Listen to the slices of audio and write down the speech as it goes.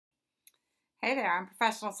Hey there, I'm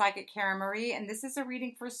professional psychic Karen Marie, and this is a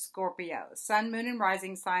reading for Scorpio, Sun, Moon, and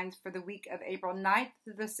Rising signs for the week of April 9th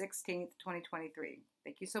to the 16th, 2023.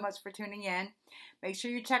 Thank you so much for tuning in. Make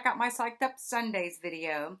sure you check out my Psyched Up Sundays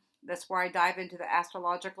video. That's where I dive into the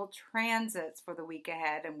astrological transits for the week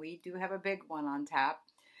ahead, and we do have a big one on tap.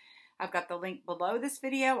 I've got the link below this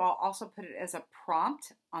video. I'll also put it as a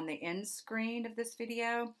prompt on the end screen of this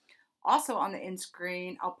video. Also on the end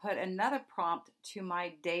screen, I'll put another prompt to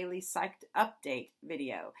my daily Psyched Update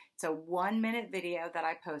video. It's a 1-minute video that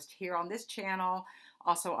I post here on this channel,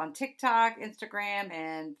 also on TikTok, Instagram,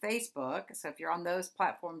 and Facebook. So if you're on those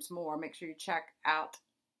platforms more, make sure you check out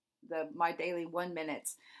my daily 1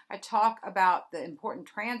 minutes. I talk about the important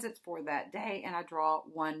transits for that day, and I draw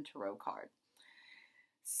one tarot card.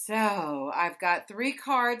 So I've got 3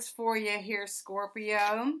 cards for you here,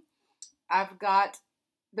 Scorpio. I've got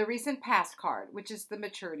the recent past card, which is the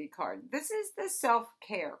maturity card. This is the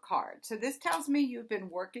self-care card. So this tells me you've been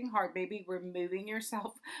working hard, maybe removing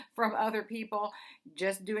yourself from other people,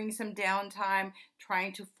 just doing some downtime,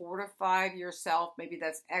 trying to fortify yourself. Maybe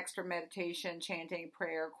that's extra meditation, chanting,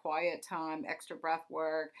 prayer, quiet time, extra breath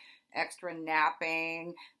work, extra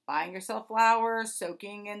napping, buying yourself flowers,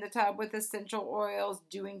 soaking in the tub with essential oils,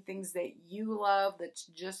 doing things that you love that's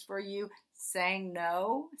just for you, saying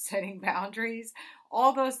no, setting boundaries.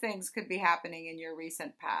 All those things could be happening in your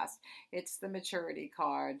recent past. It's the maturity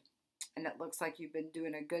card, and it looks like you've been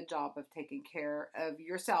doing a good job of taking care of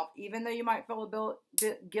yourself. Even though you might feel a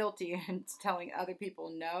bit guilty and telling other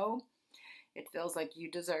people no, it feels like you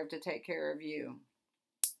deserve to take care of you.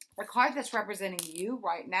 The card that's representing you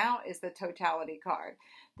right now is the totality card.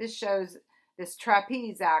 This shows this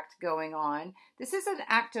trapeze act going on. This is an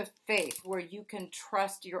act of faith where you can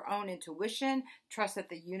trust your own intuition, trust that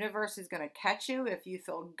the universe is going to catch you. If you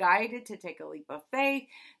feel guided to take a leap of faith,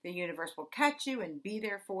 the universe will catch you and be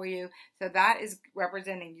there for you. So that is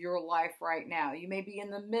representing your life right now. You may be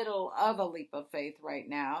in the middle of a leap of faith right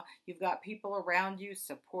now. You've got people around you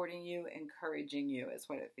supporting you, encouraging you is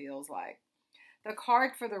what it feels like. The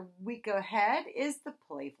card for the week ahead is the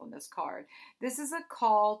playfulness card. This is a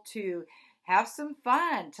call to have some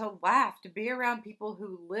fun, to laugh, to be around people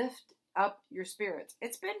who lift up your spirits.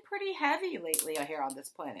 It's been pretty heavy lately here on this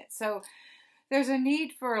planet. So there's a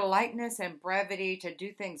need for lightness and brevity, to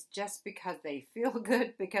do things just because they feel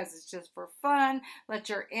good, because it's just for fun. Let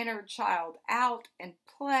your inner child out and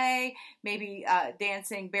play. Maybe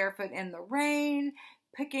dancing barefoot in the rain,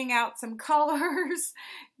 picking out some colors,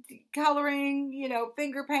 coloring,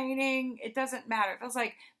 finger painting. It doesn't matter. It feels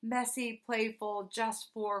like messy, playful, just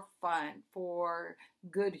for fun, for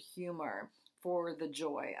good humor, for the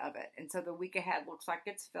joy of it. And so the week ahead looks like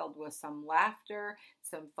it's filled with some laughter,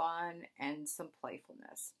 some fun, and some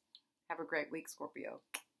playfulness. Have a great week, Scorpio.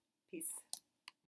 Peace.